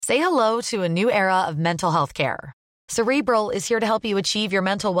Say hello to a new era of mental health care. Cerebral is here to help you achieve your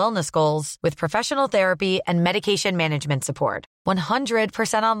mental wellness goals with professional therapy and medication management support.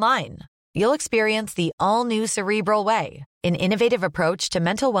 100% online. You'll experience the all-new Cerebral Way, an innovative approach to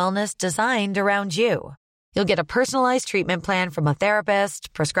mental wellness designed around you. You'll get a personalized treatment plan from a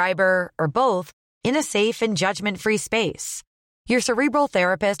therapist, prescriber, or both in a safe and judgment-free space. Your Cerebral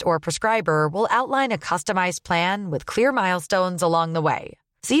therapist or prescriber will outline a customized plan with clear milestones along the way,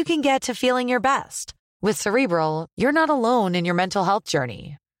 so you can get to feeling your best. With Cerebral, you're not alone in your mental health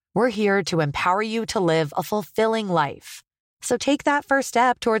journey. We're here to empower you to live a fulfilling life. So take that first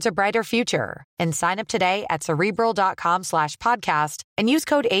step towards a brighter future and sign up today at Cerebral.com/podcast and use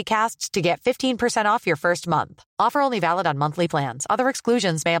code ACAST to get 15% off your first month. Offer only valid on monthly plans. Other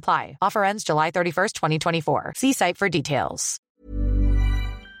exclusions may apply. Offer ends July 31st, 2024. See site for details.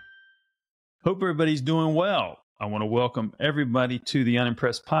 Hope everybody's doing well. I want to welcome everybody to the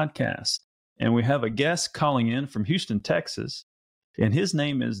Unimpressed podcast. And we have a guest calling in from Houston, Texas. And his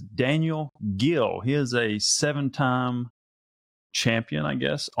name is Daniel Gill. He is a 7-time champion, I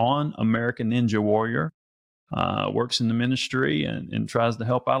guess, on American Ninja Warrior. Works in the ministry and tries to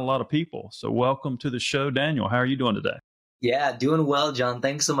help out a lot of people. So welcome to the show, Daniel. How are you doing today? Yeah, doing well, John.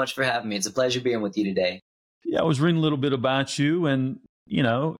 Thanks so much for having me. It's a pleasure being with you today. Yeah, I was reading a little bit about you and,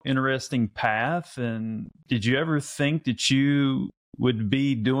 interesting path. And did you ever think that you would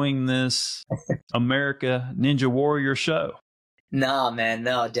be doing this America Ninja Warrior show? No, man,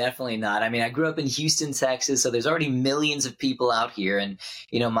 no, definitely not. I mean, I grew up in Houston, Texas, so there's already millions of people out here. And,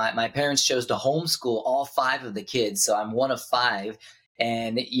 my parents chose to homeschool all 5 of the kids. So I'm one of 5.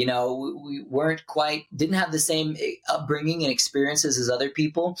 And, we didn't have the same upbringing and experiences as other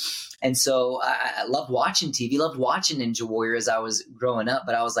people. And so I loved watching TV, loved watching Ninja Warrior as I was growing up.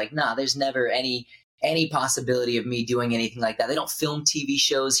 But I was like, nah, there's never any possibility of me doing anything like that. They don't film TV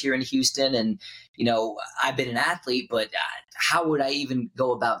shows here in Houston. And, I've been an athlete, but how would I even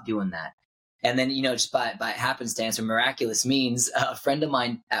go about doing that? And then, just by happenstance or miraculous means, a friend of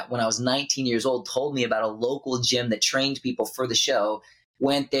mine when I was 19 years old told me about a local gym that trained people for the show,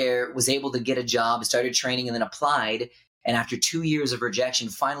 went there, was able to get a job, started training, and then applied. And after 2 years of rejection,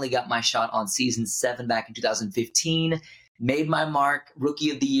 finally got my shot on season 7 back in 2015. Made my mark,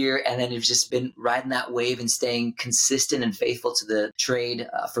 rookie of the year, and then it's just been riding that wave and staying consistent and faithful to the trade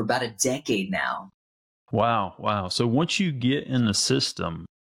for about a decade now. Wow. So once you get in the system,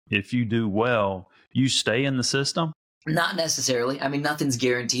 if you do well, you stay in the system? Not necessarily. I mean, nothing's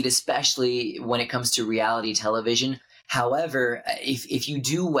guaranteed, especially when it comes to reality television. However, if you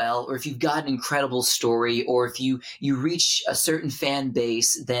do well, or if you've got an incredible story, or if you reach a certain fan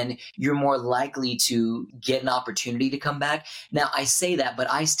base, then you're more likely to get an opportunity to come back. Now, I say that,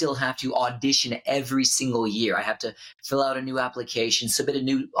 but I still have to audition every single year. I have to fill out a new application, submit a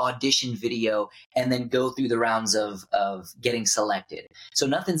new audition video, and then go through the rounds of getting selected. So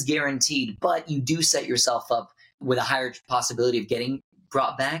nothing's guaranteed, but you do set yourself up with a higher possibility of getting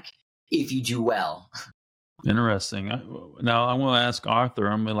brought back if you do well. Interesting. Now I want to ask Arthur.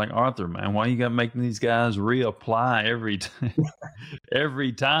 I'm like, Arthur, man, why you got to make these guys reapply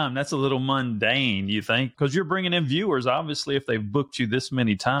every time? That's a little mundane, you think? Because you're bringing in viewers. Obviously, if they've booked you this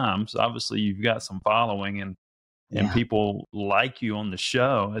many times, obviously you've got some following and people like you on the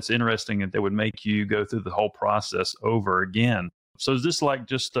show. It's interesting that they would make you go through the whole process over again. So is this like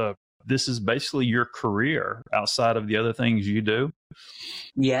this is basically your career outside of the other things you do?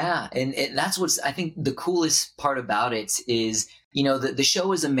 Yeah. And that's what's, I think the coolest part about it is, the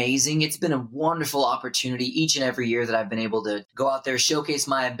show is amazing. It's been a wonderful opportunity each and every year that I've been able to go out there, showcase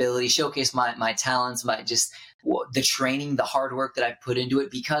my ability, showcase my talents, the training, the hard work that I put into it,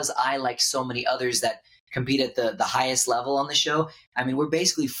 because I, like so many others that compete at the highest level on the show. I mean, we're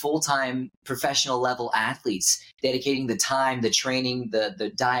basically full-time professional level athletes, dedicating the time, the training,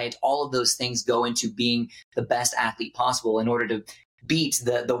 the diet, all of those things go into being the best athlete possible in order to beat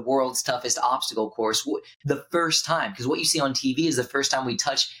the world's toughest obstacle course the first time. Because what you see on TV is the first time we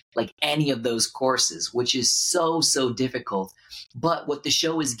touch like any of those courses, which is so difficult. But what the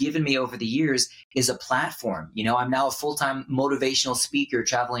show has given me over the years is a platform. I'm now a full-time motivational speaker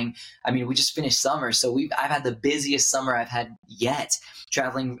traveling. I mean, we just finished summer, so I've had the busiest summer I've had yet,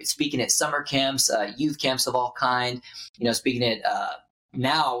 traveling, speaking at summer camps, youth camps of all kind, speaking at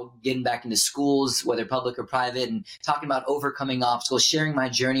now getting back into schools, whether public or private, and talking about overcoming obstacles, sharing my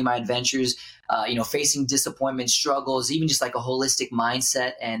journey, my adventures, facing disappointment, struggles, even just like a holistic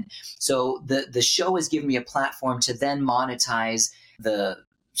mindset. And so the show has given me a platform to then monetize the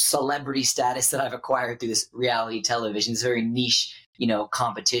celebrity status that I've acquired through this reality television, this very niche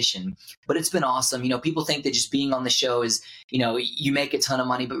competition. But it's been awesome. People think that just being on the show is, you make a ton of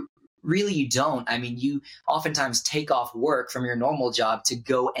money, but really you don't. I mean, you oftentimes take off work from your normal job to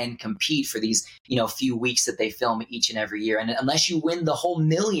go and compete for these, few weeks that they film each and every year. And unless you win the whole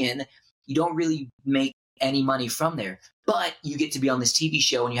million, you don't really make any money from there. But you get to be on this TV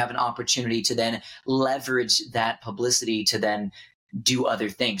show and you have an opportunity to then leverage that publicity to then do other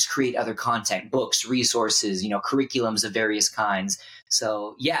things, create other content, books, resources, curriculums of various kinds.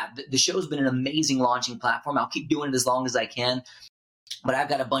 So yeah, the show's been an amazing launching platform. I'll keep doing it as long as I can. But I've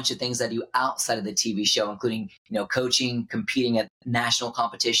got a bunch of things I do outside of the TV show, including, coaching, competing at national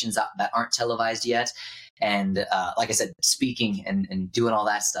competitions that aren't televised yet. And like I said, speaking and doing all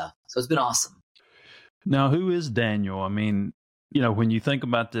that stuff. So it's been awesome. Now, who is Daniel? I mean, when you think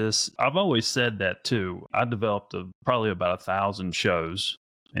about this, I've always said that too. I developed probably about 1,000 shows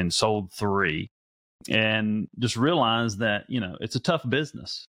and sold 3. And just realize that, it's a tough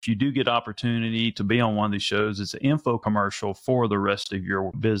business. If you do get opportunity to be on one of these shows, it's an info commercial for the rest of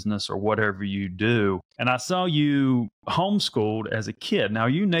your business or whatever you do. And I saw you homeschooled as a kid. Now, are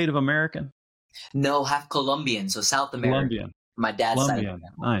you Native American? No, half Colombian, so South American. Colombian. My dad's Colombian. side.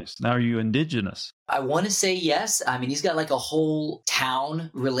 Nice. Now, are you indigenous? I want to say yes. I mean, he's got like a whole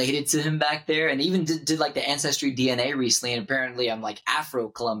town related to him back there, and even did like the Ancestry DNA recently. And apparently, I'm like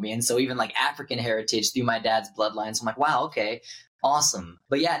Afro-Colombian, so even like African heritage through my dad's bloodline. So I'm like, wow, okay, awesome.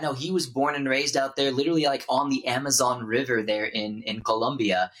 But yeah, no, he was born and raised out there, literally like on the Amazon River there in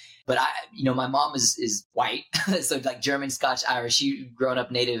Colombia. But my mom is white, so like German, Scotch, Irish. She grown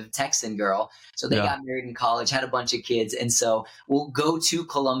up native Texan girl. So they got married in college, had a bunch of kids. And so we'll go to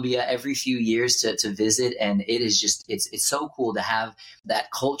Colombia every few years to visit. And it is just, it's so cool to have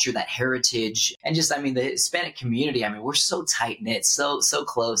that culture, that heritage. And just, the Hispanic community, we're so tight knit, so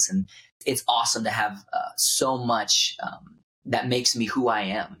close. And it's awesome to have so much that makes me who I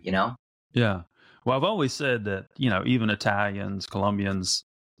am, Yeah. Well, I've always said that, even Italians, Colombians,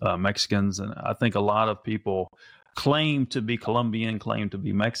 Mexicans, and I think a lot of people claim to be Colombian, claim to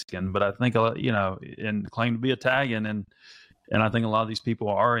be Mexican, but I think, and claim to be Italian. And I think a lot of these people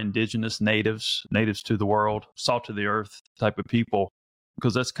are indigenous natives to the world, salt to the earth type of people,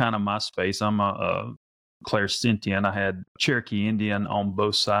 because that's kind of my space. I'm a Clairsentian. I had Cherokee Indian on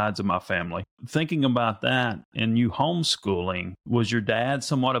both sides of my family. Thinking about that and you homeschooling, was your dad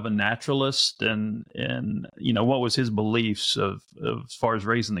somewhat of a naturalist? And what was his beliefs as far as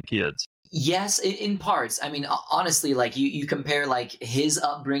raising the kids? Yes, in parts. Honestly, like you compare like his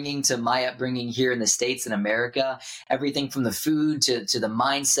upbringing to my upbringing here in the States in America, everything from the food to the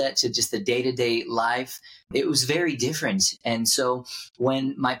mindset to just the day-to-day life, it was very different. And so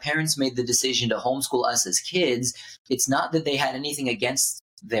when my parents made the decision to homeschool us as kids, it's not that they had anything against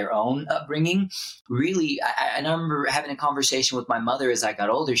their own upbringing. Really, I remember having a conversation with my mother as I got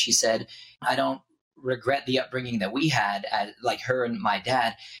older. She said, I don't regret the upbringing that we had, like her and my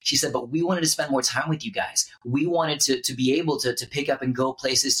dad. She said, but we wanted to spend more time with you guys. We wanted to be able to pick up and go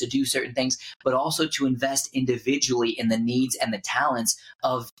places, to do certain things, but also to invest individually in the needs and the talents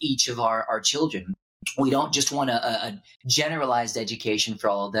of each of our children. We don't just want a generalized education for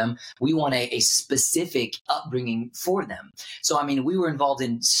all of them. We want a specific upbringing for them. So, we were involved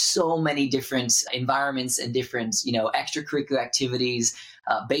in so many different environments and different, extracurricular activities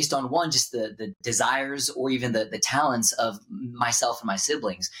based on just the desires or even the talents of myself and my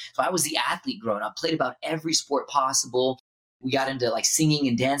siblings. So I was the athlete growing up, played about every sport possible. We got into like singing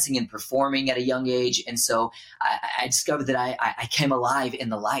and dancing and performing at a young age. And so I discovered that I came alive in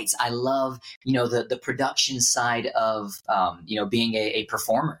the lights. I love, the production side of, being a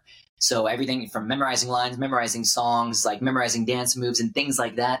performer. So everything from memorizing lines, memorizing songs, like memorizing dance moves and things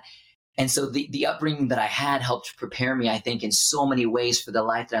like that. And so the upbringing that I had helped prepare me, I think, in so many ways for the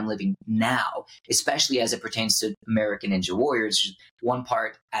life that I'm living now, especially as it pertains to American Ninja Warriors. One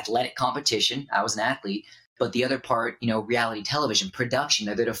part athletic competition. I was an athlete. But the other part, reality television, production.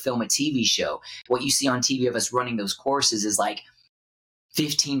 They're there to film a TV show. What you see on TV of us running those courses is like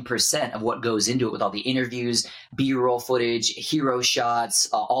 15% of what goes into it, with all the interviews, B-roll footage, hero shots,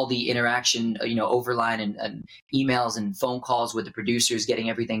 all the interaction, overline and emails and phone calls with the producers,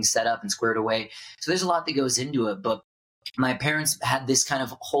 getting everything set up and squared away. So there's a lot that goes into it. But my parents had this kind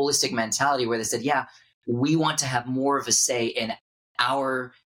of holistic mentality where they said, yeah, we want to have more of a say in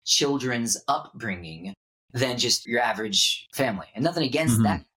our children's upbringing than just your average family. And nothing against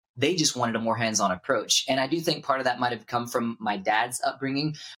that. They just wanted a more hands-on approach. And I do think part of that might have come from my dad's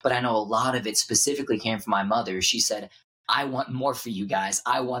upbringing, but I know a lot of it specifically came from my mother. She said, I want more for you guys.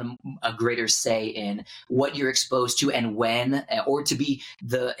 I want a greater say in what you're exposed to and when, or to be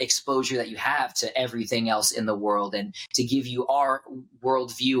the exposure that you have to everything else in the world, and to give you our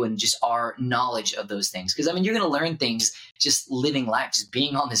worldview and just our knowledge of those things. Because, I mean, you're going to learn things just living life, just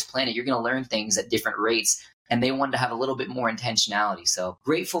being on this planet. You're going to learn things at different rates. And they wanted to have a little bit more intentionality. So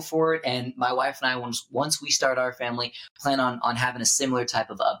grateful for it. And my wife and I, once we start our family, plan on having a similar type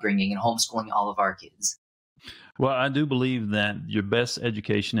of upbringing and homeschooling all of our kids. Well, I do believe that your best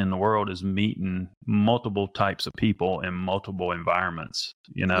education in the world is meeting multiple types of people in multiple environments.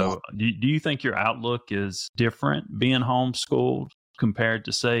 You know, do you think your outlook is different being homeschooled compared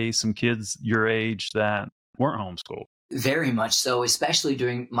to, say, some kids your age that weren't homeschooled? Very much so, especially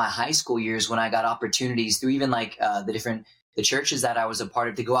during my high school years when I got opportunities through even like the churches that I was a part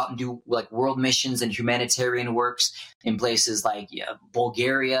of to go out and do like world missions and humanitarian works in places like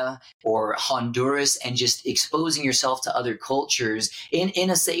Bulgaria or Honduras, and just exposing yourself to other cultures in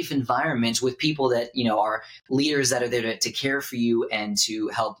a safe environment with people that, you know, are leaders that are there to care for you and to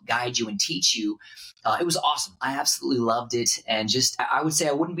help guide you and teach you. It was awesome. I absolutely loved it. And just, I would say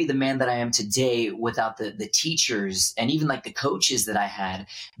I wouldn't be the man that I am today without the teachers and even like the coaches that I had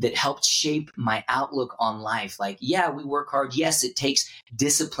that helped shape my outlook on life. Like, yeah, we work hard. Yes, it takes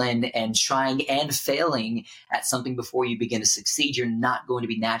discipline and trying and failing at something before you begin to succeed. You're not going to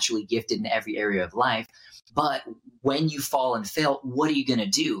be naturally gifted in every area of life. But when you fall and fail, what are you going to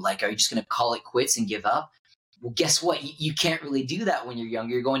do? Like, are you just going to call it quits and give up? Well, guess what? You can't really do that when you're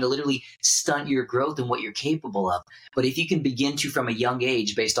younger. You're going to literally stunt your growth and what you're capable of. But if you can begin to, from a young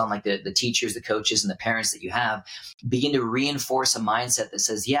age, based on like the teachers, the coaches, and the parents that you have, begin to reinforce a mindset that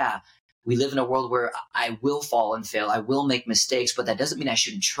says, yeah, we live in a world where I will fall and fail. I will make mistakes, but that doesn't mean I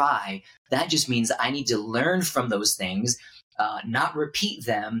shouldn't try. That just means I need to learn from those things, not repeat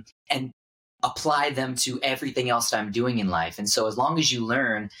them, and apply them to everything else that I'm doing in life. And so as long as you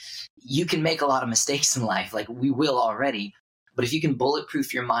learn, you can make a lot of mistakes in life, like we will already. But if you can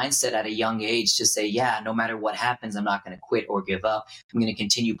bulletproof your mindset at a young age to say, yeah, no matter what happens, I'm not going to quit or give up. I'm going to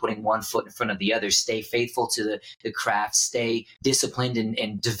continue putting one foot in front of the other, stay faithful to the craft, stay disciplined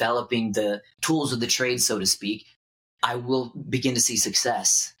in developing the tools of the trade, so to speak, I will begin to see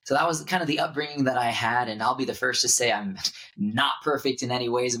success. So that was kind of the upbringing that I had. And I'll be the first to say I'm not perfect in any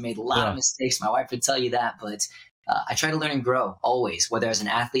ways. I made a lot of mistakes. My wife would tell you that, but I try to learn and grow always, whether as an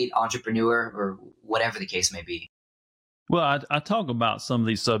athlete, entrepreneur, or whatever the case may be. Well, I talk about some of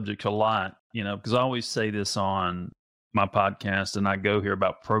these subjects a lot, you know, because I always say this on my podcast, and I go here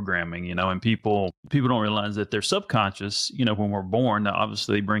about programming, you know, and people don't realize that their subconscious, you know, when we're born, they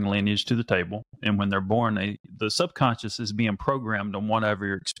obviously bring lineage to the table. And when they're born, the subconscious is being programmed on whatever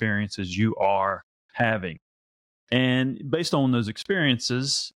your experiences you are having. And based on those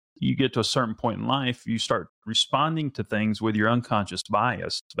experiences, you get to a certain point in life, you start responding to things with your unconscious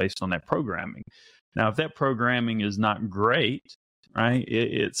bias based on that programming. Now, if that programming is not great, right,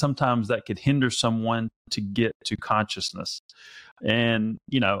 it sometimes that could hinder someone to get to consciousness. And,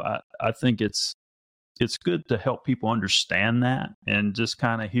 you know, I think it's good to help people understand that and just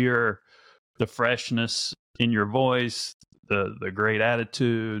kind of hear the freshness in your voice, the great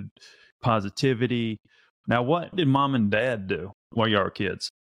attitude, positivity. Now, what did mom and dad do while you were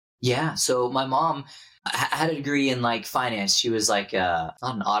kids? Yeah. So my mom had a degree in like finance. She was like not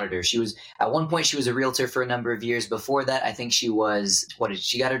an auditor. She was at one point she was a realtor for a number of years. Before that, I think she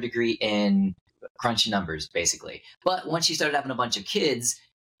got her degree in crunching numbers, basically. But once she started having a bunch of kids,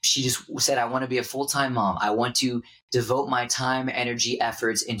 she just said, I want to be a full-time mom. I want to devote my time, energy,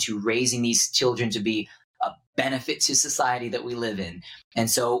 efforts into raising these children to be a benefit to society that we live in. And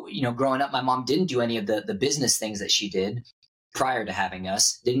so, you know, growing up, my mom didn't do any of the business things that she did prior to having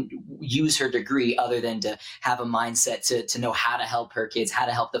us, didn't use her degree other than to have a mindset to know how to help her kids, how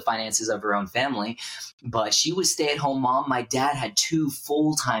to help the finances of her own family. But she was stay-at-home mom. My dad had 2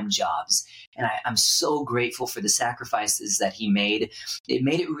 full-time jobs. And I'm so grateful for the sacrifices that he made. It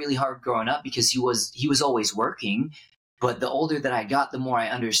made it really hard growing up because he was always working. But the older that I got, the more I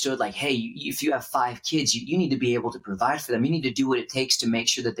understood, like, hey, if you have 5 kids, you need to be able to provide for them. You need to do what it takes to make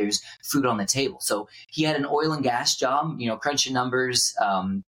sure that there's food on the table. So he had an oil and gas job, you know, crunching numbers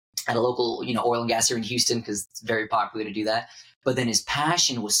at a local, you know, oil and gas here in Houston, because it's very popular to do that. But then his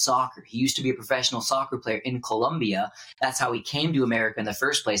passion was soccer. He used to be a professional soccer player in Colombia. That's how he came to America in the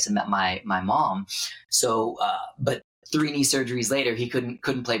first place and met my mom. So, but 3 knee surgeries later, he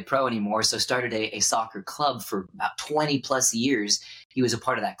couldn't play pro anymore. So started a soccer club for about 20 plus years. He was a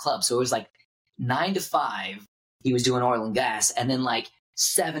part of that club. So it was like 9 to 5, he was doing oil and gas. And then like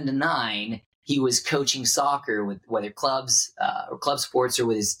 7 to 9, he was coaching soccer with whether clubs or club sports or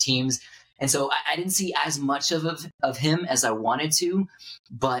with his teams. And so I didn't see as much of him as I wanted to,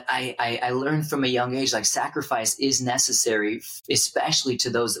 but I learned from a young age, like sacrifice is necessary, especially to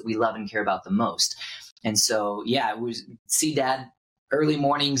those that we love and care about the most. And so, yeah, it was see Dad early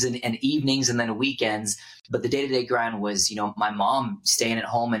mornings and evenings and then weekends. But the day-to-day grind was, my mom staying at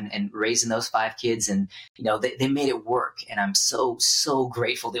home and raising those 5 kids. And, they made it work. And I'm so, so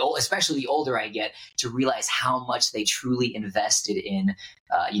grateful, especially the older I get, to realize how much they truly invested in,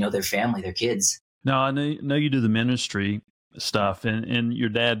 their family, their kids. Now, I know you do the ministry stuff and your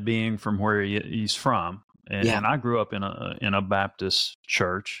dad being from where he's from. And I grew up in a Baptist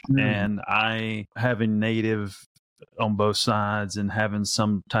church, and I having native on both sides and having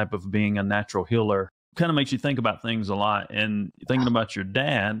some type of being a natural healer kind of makes you think about things a lot. And thinking about your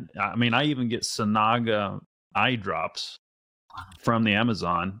dad, I mean, I even get Sanaga eye drops from the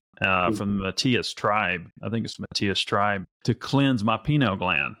Amazon, from the Matthias tribe. I think it's Matthias tribe, to cleanse my pineal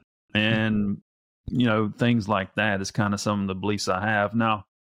gland. And, things like that is kind of some of the beliefs I have. Now,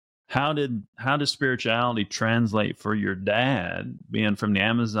 how did spirituality translate for your dad being from the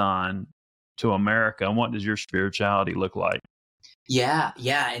Amazon to America? And what does your spirituality look like? Yeah.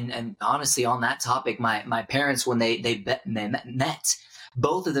 And honestly, on that topic, my parents, when they met,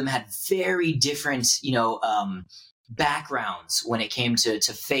 both of them had very different, backgrounds when it came to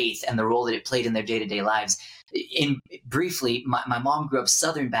faith and the role that it played in their day-to-day lives. Briefly, my mom grew up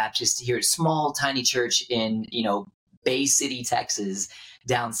Southern Baptist here at a small, tiny church in, Bay City, Texas,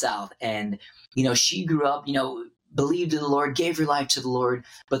 down south. And, she grew up, believed in the Lord, gave her life to the Lord.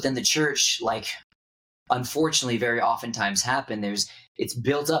 But then the church, unfortunately, very oftentimes it's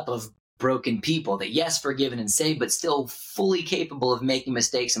built up of broken people that, yes, forgiven and saved, but still fully capable of making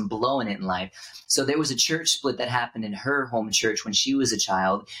mistakes and blowing it in life. So there was a church split that happened in her home church when she was a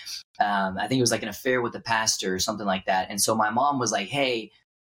child. I think it was like an affair with the pastor or something like that. And so my mom was like, hey,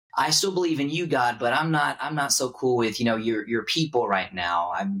 I still believe in you, God, but I'm not so cool with, your people right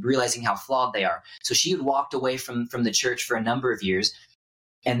now. I'm realizing how flawed they are. So she had walked away from the church for a number of years.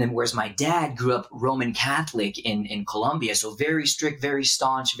 And then whereas my dad grew up Roman Catholic in Colombia, so very strict, very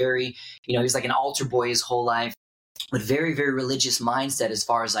staunch, very, he was like an altar boy his whole life, with very, very religious mindset as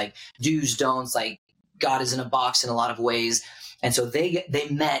far as like do's, don'ts, like God is in a box in a lot of ways. And so they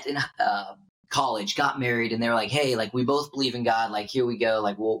met in college, got married, and they were like, hey, like we both believe in God, like here we go,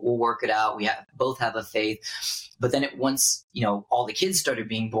 like we'll work it out. We both have a faith. But then once all the kids started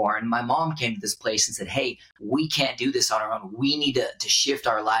being born, my mom came to this place and said, hey, we can't do this on our own. We need to shift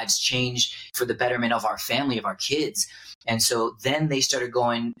our lives, change for the betterment of our family, of our kids. And so then they started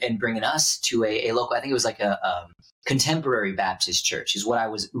going and bringing us to a local, I think it was like a contemporary Baptist church is what I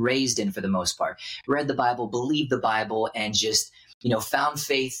was raised in for the most part. Read the Bible, believed the Bible, and just, found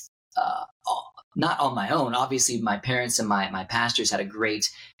faith not on my own. Obviously, my parents and my pastors had a great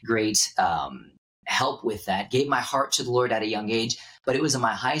help with that, gave my heart to the Lord at a young age. But it was in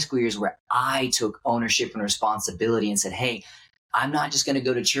my high school years where I took ownership and responsibility and said, hey, I'm not just going to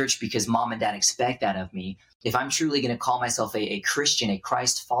go to church because mom and dad expect that of me. If I'm truly going to call myself a Christian, a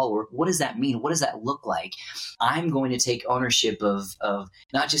Christ follower, what does that mean? What does that look like? I'm going to take ownership of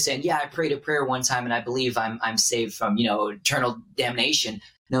not just saying, yeah, I prayed a prayer one time and I believe I'm saved from, eternal damnation.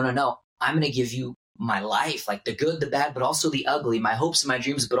 No. I'm going to give you my life, like the good, the bad, but also the ugly, my hopes and my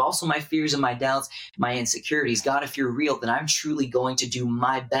dreams, but also my fears and my doubts, my insecurities. God, if you're real, then I'm truly going to do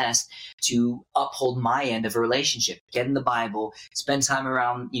my best to uphold my end of a relationship, get in the Bible, spend time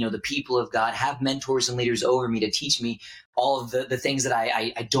around, the people of God, have mentors and leaders over me to teach me all of the things that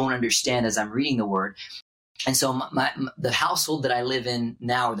I don't understand as I'm reading the word. And so the household that I live in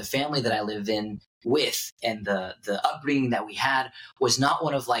now, or the family that I live in with, and the upbringing that we had was not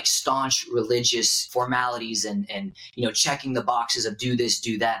one of like staunch religious formalities and checking the boxes of do this,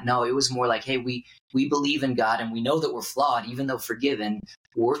 do that. No, it was more like, hey, we believe in God and we know that we're flawed, even though forgiven.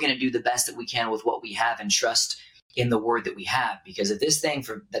 We're going to do the best that we can with what we have and trust in the word that we have, because of this thing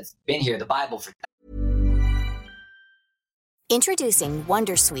that's been here, the Bible. Introducing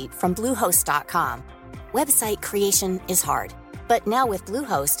Wondersuite from Bluehost.com. Website creation is hard. But now with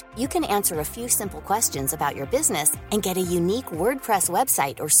Bluehost, you can answer a few simple questions about your business and get a unique WordPress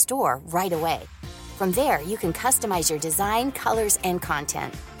website or store right away. From there, you can customize your design, colors, and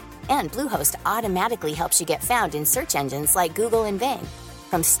content. And Bluehost automatically helps you get found in search engines like Google and Bing.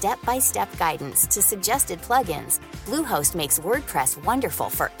 From step-by-step guidance to suggested plugins, Bluehost makes WordPress wonderful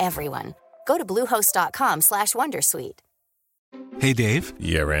for everyone. Go to Bluehost.com/Wondersuite. Hey, Dave.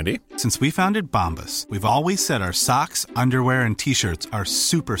 Yeah, Randy. Since we founded Bombas, we've always said our socks, underwear, and T-shirts are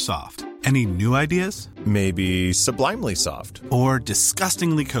super soft. Any new ideas? Maybe sublimely soft. Or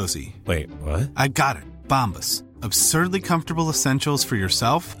disgustingly cozy. Wait, what? I got it. Bombas. Absurdly comfortable essentials for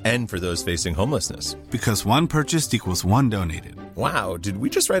yourself And for those facing homelessness. because one purchased equals one donated. Wow, did we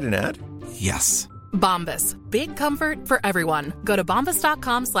just write an ad? Yes. Bombas. Big comfort for everyone. Go to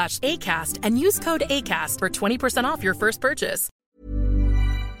bombas.com/ACAST and use code ACAST for 20% off your first purchase.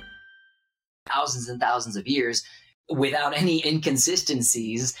 Thousands and thousands of years without any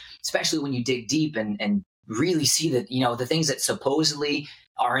inconsistencies, especially when you dig deep and really see that, the things that supposedly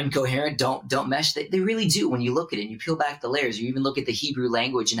are incoherent don't mesh. They really do. When you look at it and you peel back the layers, you even look at the Hebrew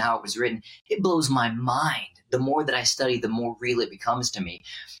language and how it was written, it blows my mind. The more that I study, the more real it becomes to me.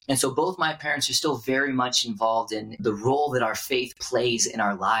 And so both my parents are still very much involved in the role that our faith plays in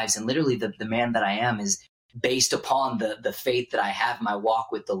our lives. And literally the man that I am is based upon the faith that I have in my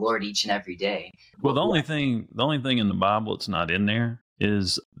walk with the Lord each and every day. Well, the only thing in the Bible that's not in there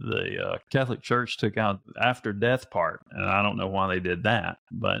is the Catholic Church took out after death part, and I don't know why they did that.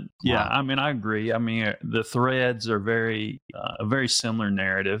 But yeah, I mean, I agree. I mean, the threads are a very similar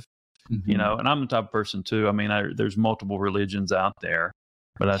narrative, Mm-hmm. And I'm the type of person too. I mean, there's multiple religions out there,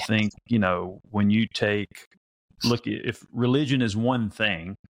 but I think when you look at if religion is one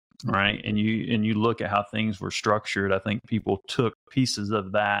thing, right, and you look at how things were structured, I think people took pieces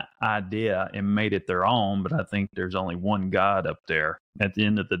of that idea and made it their own. But I think there's only one God up there at the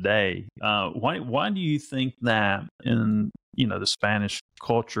end of the day. Why do you think that in the Spanish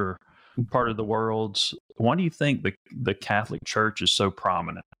culture part of the world? Why do you think the Catholic Church is so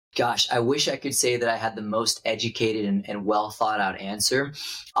prominent? Gosh, I wish I could say that I had the most educated and well thought out answer.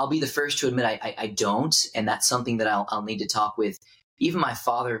 I'll be the first to admit I don't. And that's something that I'll need to talk with even my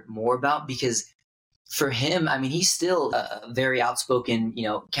father more about, because for him, I mean, he's still a very outspoken,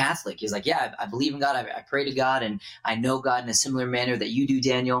 Catholic. He's like, yeah, I believe in God. I pray to God and I know God in a similar manner that you do,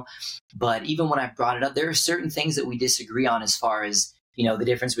 Daniel. But even when I brought it up, there are certain things that we disagree on as far as, the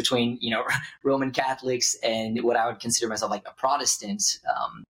difference between, Roman Catholics and what I would consider myself like a Protestant.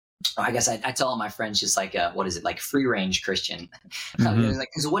 I guess I tell all my friends just like, like free range Christian. Mm-hmm. Like,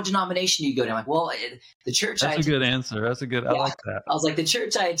 so what denomination do you go to? I'm like, well, the church. That's a good answer. That's a good. I like that. I was like, the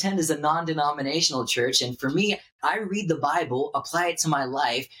church I attend is a non-denominational church. And for me, I read the Bible, apply it to my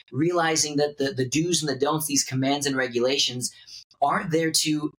life, realizing that the do's and the don'ts, these commands and regulations aren't there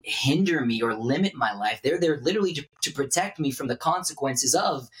to hinder me or limit my life. They're there literally to protect me from the consequences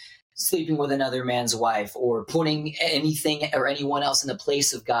of sleeping with another man's wife or putting anything or anyone else in the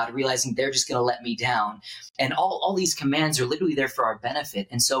place of God, realizing they're just going to let me down. And all these commands are literally there for our benefit.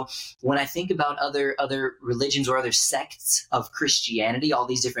 And so when I think about other religions or other sects of Christianity, all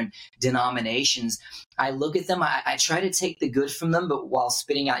these different denominations, I look at them, I try to take the good from them, but while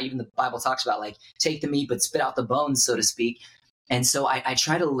spitting out, even the Bible talks about like take the meat, but spit out the bones, so to speak. And so I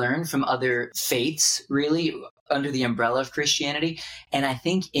try to learn from other faiths, really, under the umbrella of Christianity. And I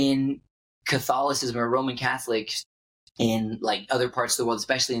think in Catholicism or Roman Catholics in like other parts of the world,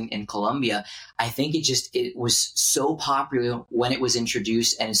 especially in Colombia, I think it was so popular when it was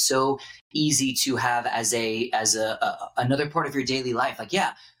introduced and so easy to have as another part of your daily life. Like,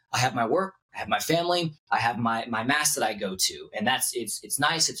 yeah, I have my work, I have my family, I have my mass that I go to, and it's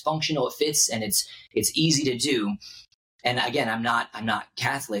nice, it's functional, it fits, and it's easy to do. And again, I'm not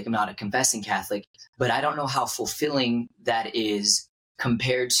Catholic. I'm not a confessing Catholic, but I don't know how fulfilling that is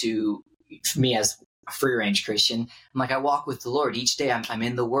compared to me as a free range Christian. I'm like, I walk with the Lord each day. I'm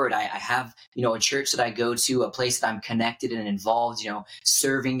in the Word. I have, a church that I go to, a place that I'm connected and involved,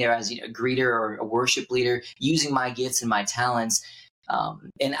 serving there as a greeter or a worship leader, using my gifts and my talents.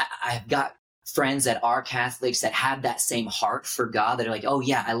 And I've got friends that are Catholics that have that same heart for God, that are like, oh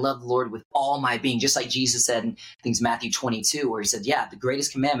yeah, I love the Lord with all my being. Just like Jesus said in, I think it's Matthew 22, where he said, yeah, the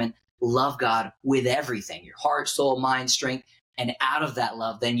greatest commandment, love God with everything, your heart, soul, mind, strength. And out of that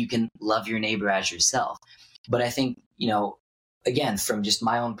love, then you can love your neighbor as yourself. But I think, again, from just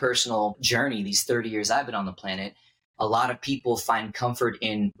my own personal journey, these 30 years I've been on the planet, a lot of people find comfort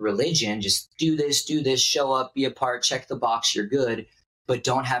in religion. Just do this, show up, be a part, check the box, you're good, but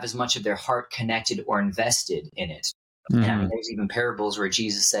don't have as much of their heart connected or invested in it. Mm-hmm. And I mean, there's even parables where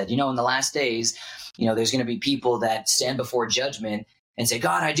Jesus said, in the last days, there's going to be people that stand before judgment and say,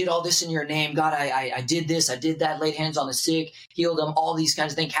 God, I did all this in your name. God, I did this, I did that, laid hands on the sick, healed them, all these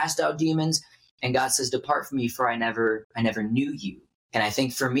kinds of things, cast out demons. And God says, depart from me, for I never knew you. And I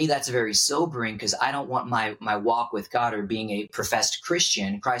think for me, that's very sobering, because I don't want my walk with God, or being a professed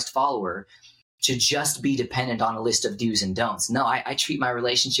Christian, Christ follower, to just be dependent on a list of do's and don'ts. No, I treat my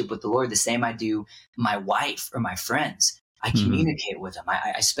relationship with the Lord the same I do my wife or my friends. I communicate with them.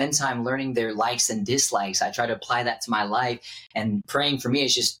 I spend time learning their likes and dislikes. I try to apply that to my life. And praying for me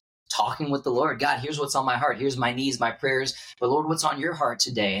is just talking with the Lord. God, here's what's on my heart. Here's my needs, my prayers. But Lord, what's on your heart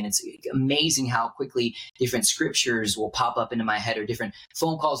today? And it's amazing how quickly different scriptures will pop up into my head, or different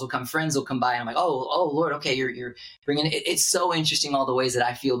phone calls will come, friends will come by, and I'm like, oh Lord, okay, you're bringing it. It's so interesting, all the ways that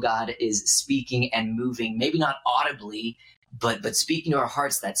I feel God is speaking and moving, maybe not audibly, but speaking to our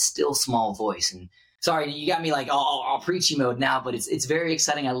hearts, that still small voice. And sorry, you got me like all preachy mode now, but it's very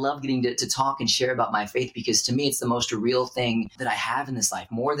exciting. I love getting to talk and share about my faith, because to me, it's the most real thing that I have in this life,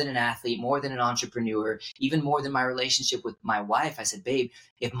 more than an athlete, more than an entrepreneur, even more than my relationship with my wife. I said, babe,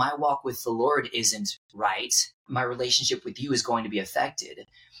 if my walk with the Lord isn't right, my relationship with you is going to be affected.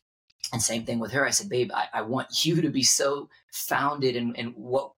 And same thing with her. I said, babe, I want you to be so founded in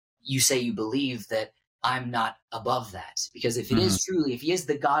what you say you believe that I'm not above that. Because if it is truly, if he is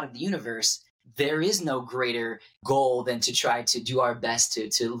the God of the universe, there is no greater goal than to try to do our best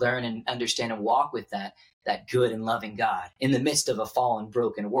to learn and understand and walk with that good and loving God in the midst of a fallen,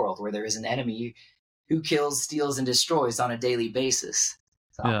 broken world where there is an enemy who kills, steals, and destroys on a daily basis.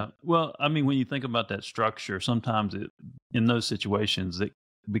 So. Yeah. Well, I mean, when you think about that structure, sometimes in those situations, it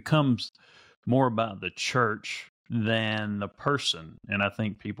becomes more about the church than the person. And I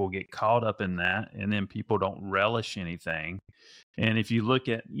think people get caught up in that, and then people don't relish anything. And if you look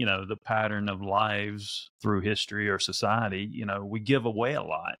at, the pattern of lives through history or society, we give away a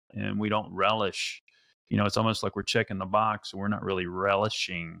lot and we don't relish. It's almost like we're checking the box. We're not really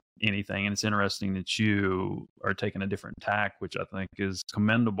relishing anything. And it's interesting that you are taking a different tack, which I think is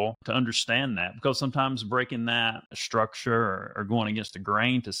commendable to understand that, because sometimes breaking that structure or going against the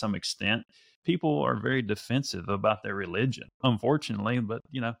grain to some extent, people are very defensive about their religion, unfortunately. But,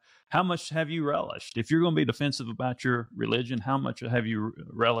 how much have you relished? If you're going to be defensive about your religion, how much have you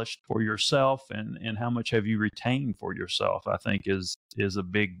relished for yourself, and how much have you retained for yourself, I think is a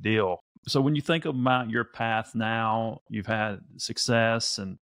big deal. So when you think about your path now, you've had success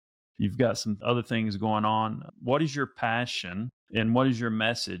and you've got some other things going on. What is your passion and what is your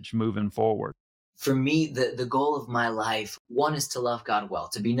message moving forward? For me, the goal of my life, one, is to love God well,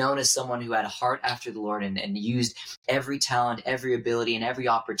 to be known as someone who had a heart after the Lord and used every talent, every ability, and every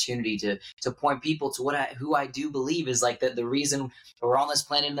opportunity to point people to who I do believe is like the reason we're on this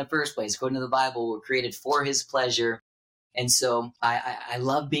planet in the first place. According to the Bible, we're created for his pleasure. And so I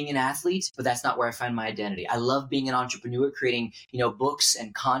love being an athlete, but that's not where I find my identity. I love being an entrepreneur, creating, books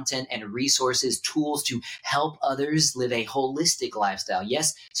and content and resources, tools to help others live a holistic lifestyle.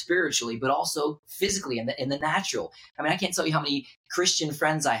 Yes, spiritually, but also physically in the natural. I mean, I can't tell you how many Christian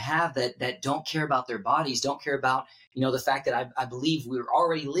friends I have that don't care about their bodies, don't care about, the fact that I believe we're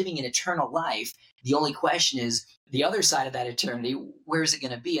already living an eternal life. The only question is the other side of that eternity, where is it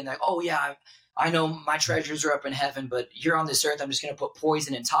going to be? And they're like, oh yeah, I know my treasures are up in heaven, but here on this earth, I'm just going to put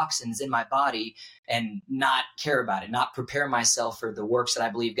poison and toxins in my body and not care about it, not prepare myself for the works that I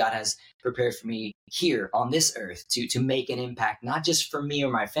believe God has prepared for me here on this earth to make an impact, not just for me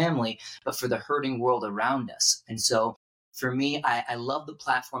or my family, but for the hurting world around us. And so for me, I love the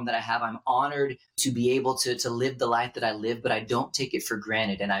platform that I have. I'm honored to be able to live the life that I live, but I don't take it for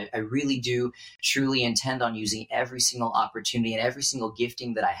granted. And I really do truly intend on using every single opportunity and every single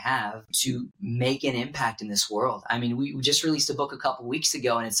gifting that I have to make an impact in this world. I mean, we just released a book a couple weeks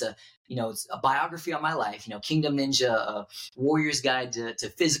ago, and it's a biography on my life, Kingdom Ninja, a warrior's guide to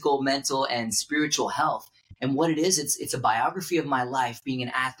physical, mental, and spiritual health. And what it is, it's a biography of my life being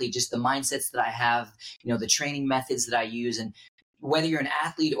an athlete, just the mindsets that I have, the training methods that I use. And whether you're an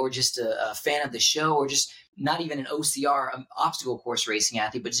athlete or just a fan of the show, or just not even an OCR, obstacle course racing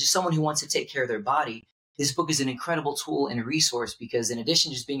athlete, but just someone who wants to take care of their body, this book is an incredible tool and a resource, because in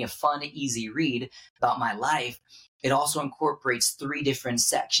addition to just being a fun, easy read about my life, it also incorporates 3 different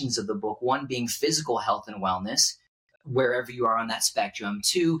sections of the book. 1 being physical health and wellness, wherever you are on that spectrum.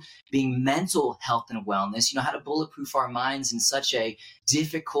 2, being mental health and wellness, how to bulletproof our minds in such a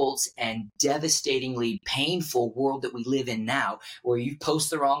difficult and devastatingly painful world that we live in now, where you post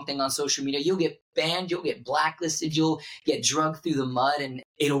the wrong thing on social media, you'll get banned, you'll get blacklisted, you'll get drugged through the mud, and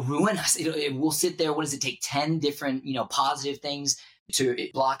it'll ruin us. We'll sit there. What does it take? 10 different, positive things to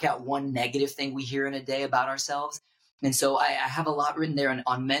block out one negative thing we hear in a day about ourselves. And so I have a lot written there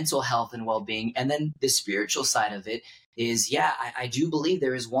on mental health and well-being. And then the spiritual side of it is, I do believe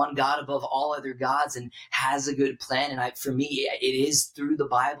there is one God above all other gods and has a good plan. And for me, it is through the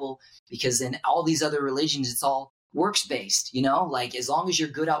Bible, because in all these other religions, it's all works-based, like as long as your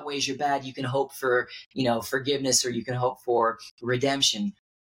good outweighs your bad, you can hope for, forgiveness, or you can hope for redemption.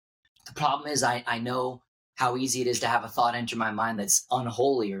 The problem is I know how easy it is to have a thought enter my mind that's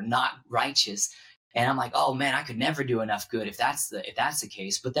unholy or not righteous. And I'm like, oh man, I could never do enough good if that's the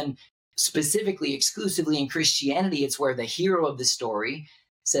case. But then specifically, exclusively in Christianity, it's where the hero of the story,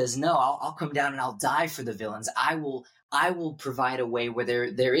 says, no, I'll come down and I'll die for the villains. I will provide a way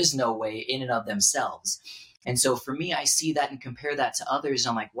where there is no way in and of themselves. And so for me, I see that and compare that to others.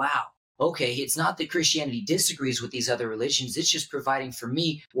 And I'm like, wow, okay, it's not that Christianity disagrees with these other religions. It's just providing for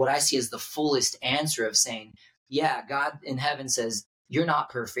me what I see as the fullest answer of saying, yeah, God in heaven says, you're not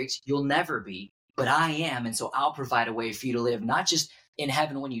perfect. You'll never be, but I am. And so I'll provide a way for you to live, not just in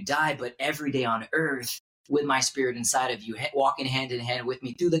heaven when you die, but every day on earth with my spirit inside of you, walking hand in hand with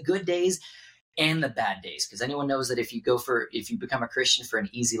me through the good days and the bad days. Because anyone knows that if you become a Christian for an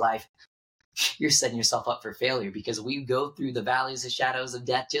easy life, you're setting yourself up for failure, because we go through the valleys of shadows of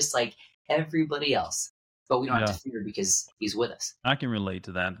death just like everybody else. But we don't have to fear because he's with us. I can relate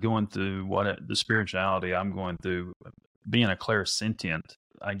to that. Going through the spirituality I'm going through, being a clairsentient,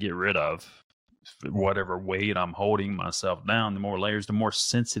 I get rid of whatever weight I'm holding myself down. The more layers, the more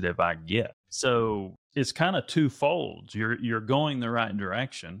sensitive I get. So it's kind of twofold. You're going the right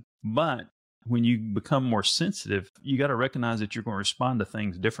direction, but when you become more sensitive, you got to recognize that you're going to respond to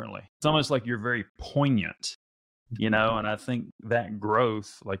things differently. It's almost like you're very poignant, and I think that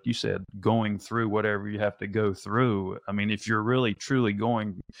growth, like you said, going through whatever you have to go through. I mean, if you're really, truly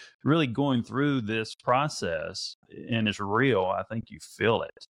going through this process and it's real, I think you feel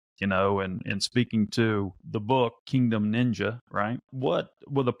it. And speaking to the book, Kingdom Ninja, right? What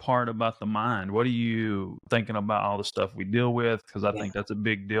was the part about the mind? What are you thinking about all the stuff we deal with? Because I think that's a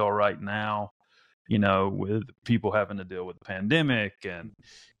big deal right now, with people having to deal with the pandemic and,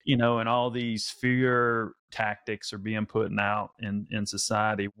 and all these fear tactics are being put out in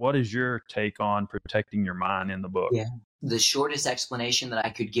society. What is your take on protecting your mind in the book? Yeah. The shortest explanation that I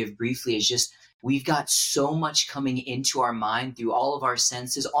could give briefly is just, we've got so much coming into our mind through all of our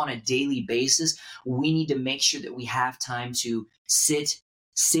senses on a daily basis. We need to make sure that we have time to sift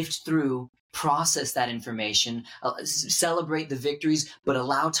through, process that information, celebrate the victories, but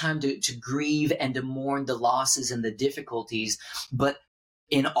allow time to grieve and to mourn the losses and the difficulties. But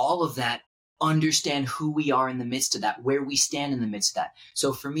in all of that, understand who we are in the midst of that, where we stand in the midst of that.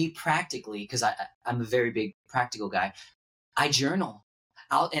 So for me, practically, because I'm a very big practical guy, I journal.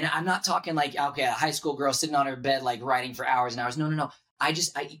 And I'm not talking like, okay, a high school girl sitting on her bed, like writing for hours and hours. No. I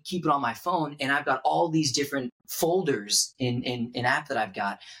keep it on my phone, and I've got all these different folders in app that I've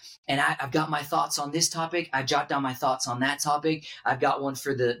got. And I've got my thoughts on this topic. I jot down my thoughts on that topic. I've got one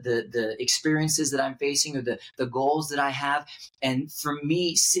for the experiences that I'm facing or the goals that I have. And for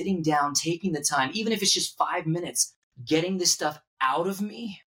me, sitting down, taking the time, even if it's just 5 minutes, getting this stuff out of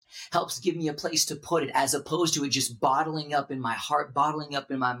me helps give me a place to put it, as opposed to it just bottling up in my heart, bottling up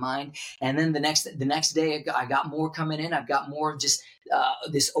in my mind. And then the next day, I got more coming in. I've got more of just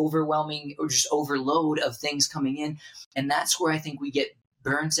this overwhelming or just overload of things coming in. And that's where I think we get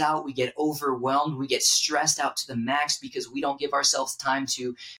burnt out, we get overwhelmed, we get stressed out to the max because we don't give ourselves time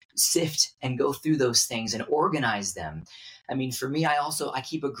to sift and go through those things and organize them. I mean, for me, I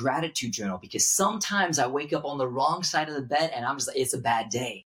keep a gratitude journal, because sometimes I wake up on the wrong side of the bed and I'm just like, it's a bad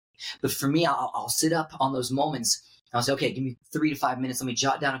day. But for me, I'll sit up on those moments. I'll say, okay, give me 3 to 5 minutes. Let me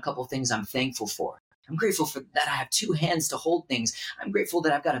jot down a couple of things I'm thankful for. I'm grateful for that I have 2 hands to hold things. I'm grateful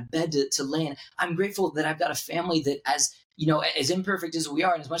that I've got a bed to lay in. I'm grateful that I've got a family that, as imperfect as we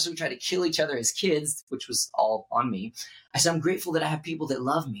are, and as much as we try to kill each other as kids, which was all on me, I said, I'm grateful that I have people that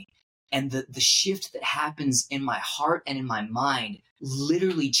love me. And the shift that happens in my heart and in my mind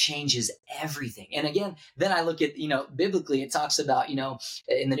literally changes everything. And again, then I look at, biblically, it talks about, in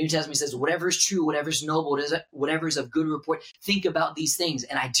the New Testament, it says, whatever is true, whatever is noble, whatever is of good report, think about these things.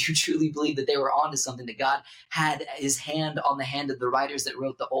 And I do truly believe that they were onto something, that God had his hand on the hand of the writers that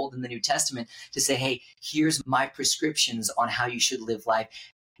wrote the Old and the New Testament to say, hey, here's my prescriptions on how you should live life.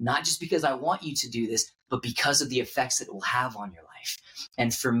 Not just because I want you to do this, but because of the effects that it will have on your life.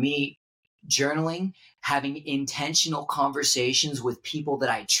 And for me, journaling, having intentional conversations with people that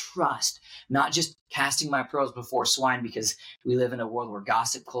I trust, not just casting my pearls before swine, because we live in a world where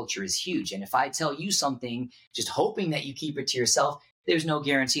gossip culture is huge. And if I tell you something, just hoping that you keep it to yourself, there's no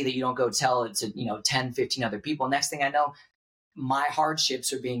guarantee that you don't go tell it to, 10, 15 other people. Next thing I know, my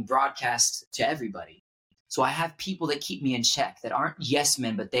hardships are being broadcast to everybody. So I have people that keep me in check, that aren't yes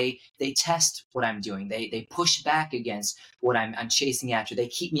men, but they test what I'm doing. They push back against what I'm chasing after. They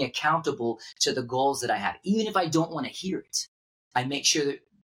keep me accountable to the goals that I have. Even if I don't want to hear it, I make sure that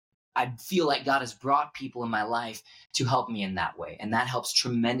I feel like God has brought people in my life to help me in that way. And that helps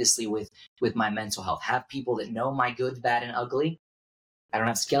tremendously with my mental health. Have people that know my good, bad, and ugly. I don't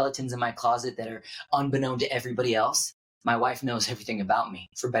have skeletons in my closet that are unbeknown to everybody else. My wife knows everything about me,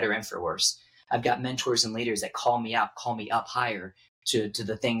 for better and for worse. I've got mentors and leaders that call me up higher to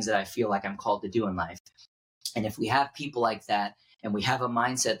the things that I feel like I'm called to do in life. And if we have people like that, and we have a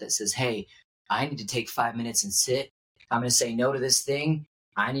mindset that says, hey, I need to take 5 minutes and sit. I'm going to say no to this thing.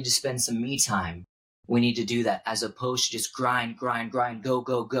 I need to spend some me time. We need to do that as opposed to just grind,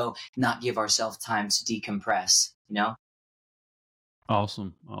 go, not give ourselves time to decompress, you know?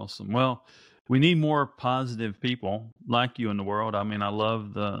 Awesome. Well, we need more positive people like you in the world. I mean, I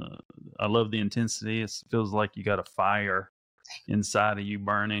love the intensity. It feels like you got a fire inside of you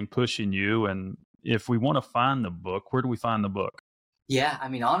burning, pushing you. And if we want to find the book, where do we find the book? Yeah, I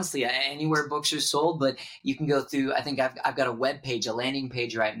mean, honestly, anywhere books are sold, but you can go through, I think I've got a web page, a landing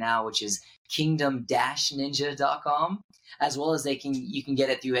page right now, which is kingdom-ninja.com, as well as you can get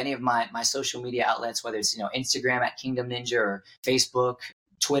it through any of my social media outlets, whether it's, Instagram at Kingdom Ninja or Facebook,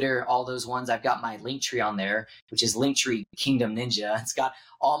 Twitter, all those ones. I've got my Linktree on there, which is Linktree Kingdom Ninja. It's got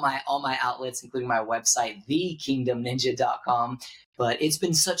all my outlets, including my website, thekingdomninja.com. But it's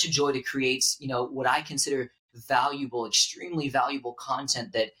been such a joy to create, what I consider valuable, extremely valuable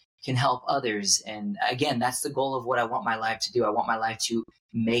content that can help others. And again, that's the goal of what I want my life to do. I want my life to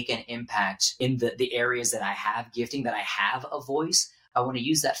make an impact in the areas that I have gifting, that I have a voice. I want to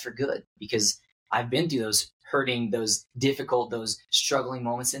use that for good, because I've been through those hurting, those difficult, those struggling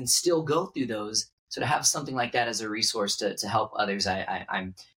moments, and still go through those. So to have something like that as a resource to help others,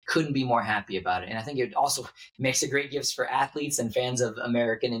 I couldn't be more happy about it. And I think it also makes a great gift for athletes and fans of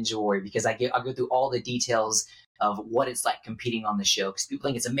American Ninja Warrior, because I'll go through all the details of what it's like competing on the show, because people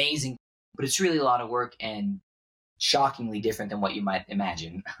think it's amazing, but it's really a lot of work and shockingly different than what you might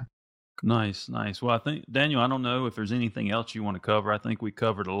imagine. Nice. Well, I think, Daniel, I don't know if there's anything else you want to cover. I think we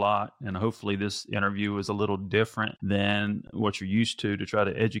covered a lot, and hopefully this interview is a little different than what you're used to try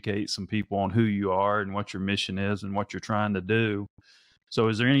to educate some people on who you are and what your mission is and what you're trying to do. So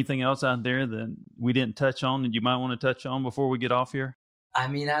is there anything else out there that we didn't touch on that you might want to touch on before we get off here? I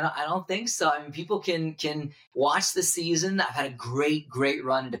mean, I don't think so. I mean, people can watch the season. I've had a great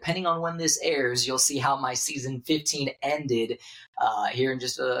run. And depending on when this airs, you'll see how my season 15 ended here in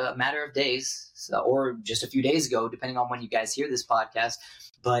just a matter of days, or just a few days ago, depending on when you guys hear this podcast.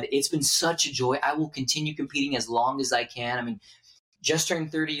 But it's been such a joy. I will continue competing as long as I can. I mean, just turned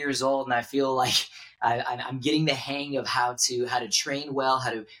 30 years old, and I feel like I'm getting the hang of how to train well,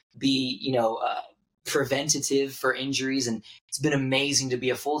 how to be, preventative for injuries. And it's been amazing to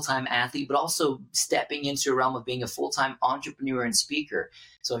be a full-time athlete, but also stepping into a realm of being a full-time entrepreneur and speaker.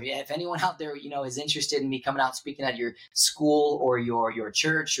 So if anyone out there, is interested in me coming out speaking at your school or your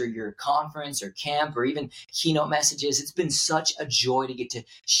church or your conference or camp or even keynote messages, it's been such a joy to get to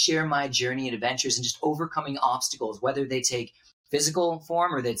share my journey and adventures and just overcoming obstacles, whether they take physical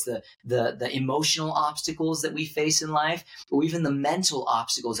form or that's the emotional obstacles that we face in life, or even the mental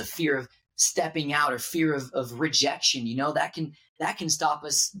obstacles of fear of stepping out or fear of rejection. That can stop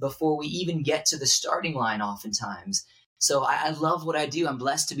us before we even get to the starting line oftentimes. So I love what I do. I'm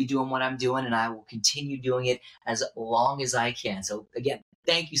blessed to be doing what I'm doing, and I will continue doing it as long as I can. So again,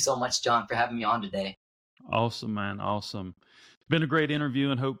 thank you so much, John, for having me on today. Awesome, man. Awesome. Been a great interview,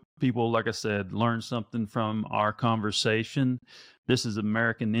 and hope people, like I said, learn something from our conversation. This is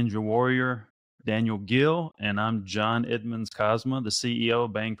American Ninja Warrior, Daniel Gill, and I'm John Edmonds Cosma, the CEO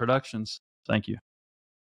of Bang Productions. Thank you.